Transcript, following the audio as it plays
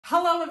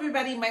Hello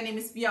everybody, my name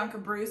is Bianca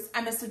Bruce.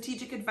 I'm a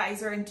strategic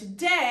advisor, and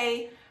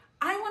today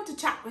I want to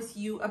chat with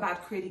you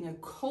about creating a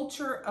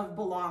culture of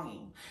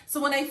belonging. So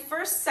when I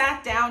first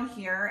sat down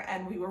here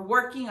and we were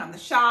working on the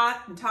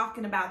shot and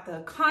talking about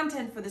the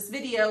content for this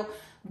video,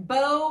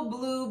 Bo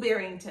Blue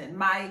Barrington,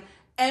 my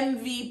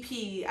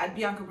MVP at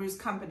Bianca Bruce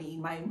Company,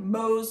 my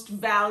most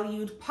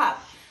valued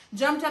pup,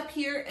 jumped up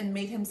here and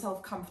made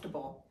himself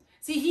comfortable.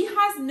 See, he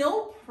has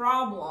no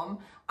problem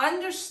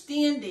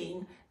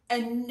understanding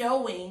and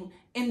knowing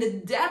in the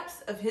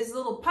depth of his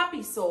little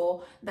puppy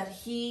soul that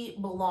he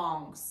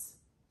belongs.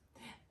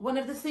 One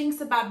of the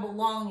things about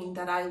belonging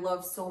that I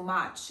love so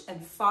much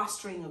and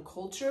fostering a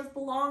culture of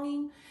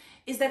belonging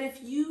is that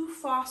if you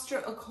foster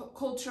a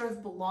culture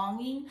of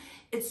belonging,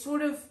 it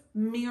sort of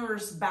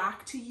mirrors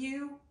back to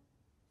you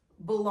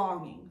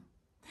belonging.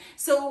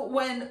 So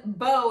when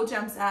Bo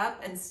jumps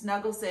up and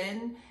snuggles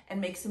in and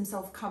makes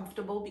himself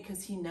comfortable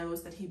because he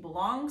knows that he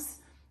belongs,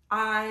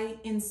 I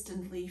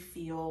instantly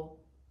feel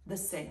the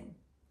same.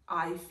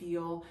 I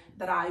feel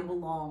that I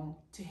belong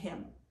to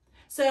him.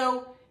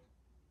 So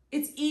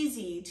it's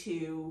easy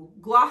to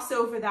gloss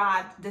over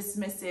that,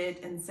 dismiss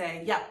it, and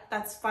say, yep,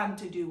 that's fun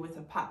to do with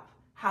a pup.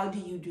 How do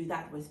you do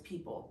that with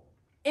people?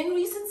 In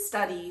recent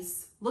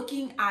studies,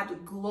 looking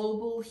at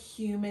global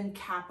human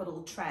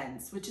capital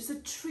trends, which is a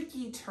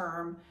tricky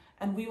term,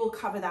 and we will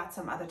cover that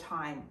some other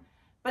time.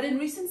 But in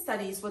recent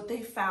studies, what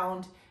they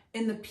found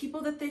in the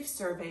people that they've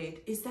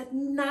surveyed is that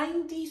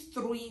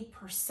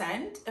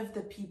 93% of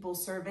the people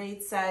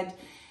surveyed said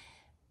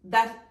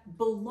that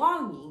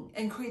belonging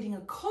and creating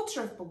a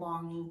culture of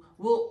belonging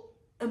will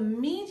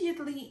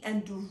immediately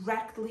and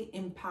directly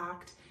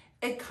impact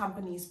a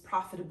company's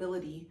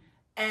profitability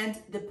and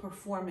the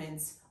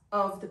performance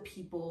of the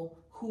people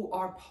who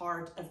are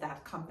part of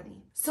that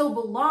company. So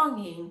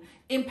belonging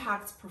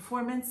impacts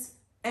performance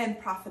and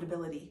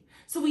profitability.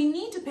 So we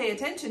need to pay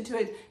attention to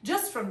it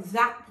just from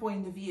that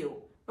point of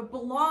view. But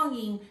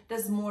belonging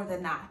does more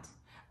than that.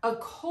 A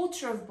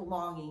culture of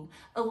belonging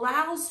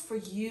allows for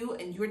you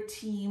and your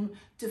team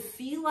to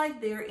feel like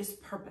there is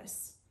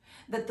purpose,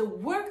 that the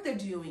work they're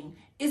doing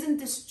isn't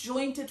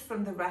disjointed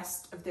from the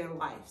rest of their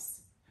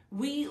lives.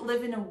 We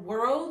live in a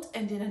world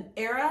and in an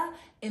era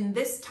in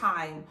this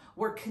time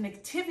where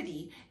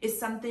connectivity is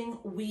something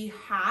we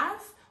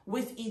have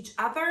with each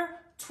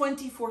other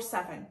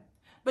 24/7.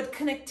 But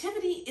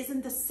connectivity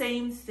isn't the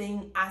same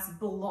thing as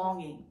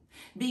belonging.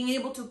 Being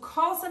able to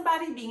call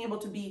somebody, being able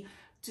to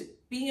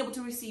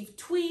receive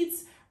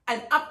tweets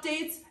and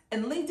updates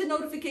and LinkedIn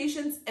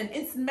notifications and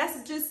instant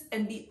messages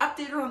and be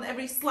updated on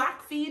every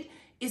Slack feed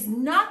is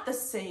not the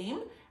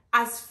same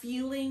as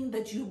feeling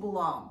that you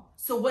belong.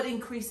 So what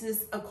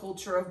increases a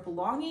culture of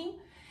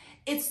belonging?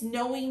 It's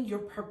knowing your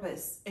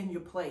purpose and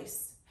your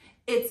place.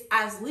 It's,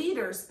 as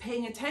leaders,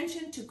 paying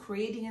attention to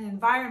creating an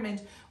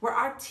environment where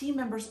our team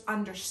members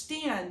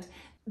understand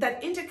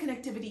that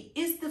interconnectivity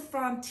is the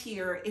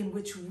frontier in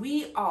which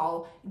we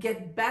all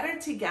get better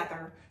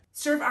together,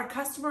 serve our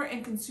customer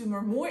and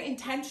consumer more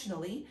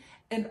intentionally,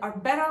 and are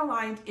better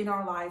aligned in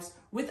our lives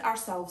with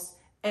ourselves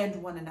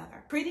and one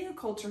another. Creating a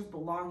culture of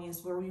belonging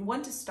is where we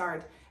want to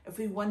start if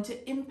we want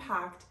to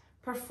impact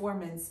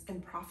performance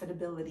and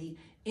profitability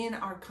in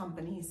our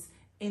companies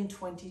in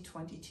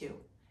 2022.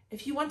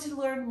 If you want to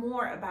learn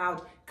more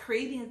about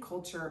creating a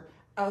culture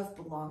of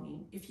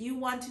belonging, if you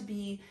want to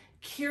be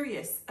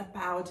curious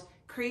about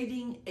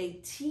creating a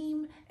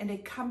team and a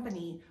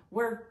company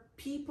where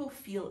people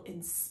feel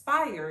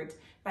inspired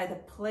by the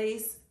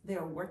place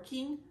they're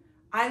working,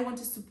 I want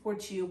to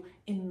support you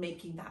in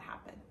making that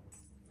happen.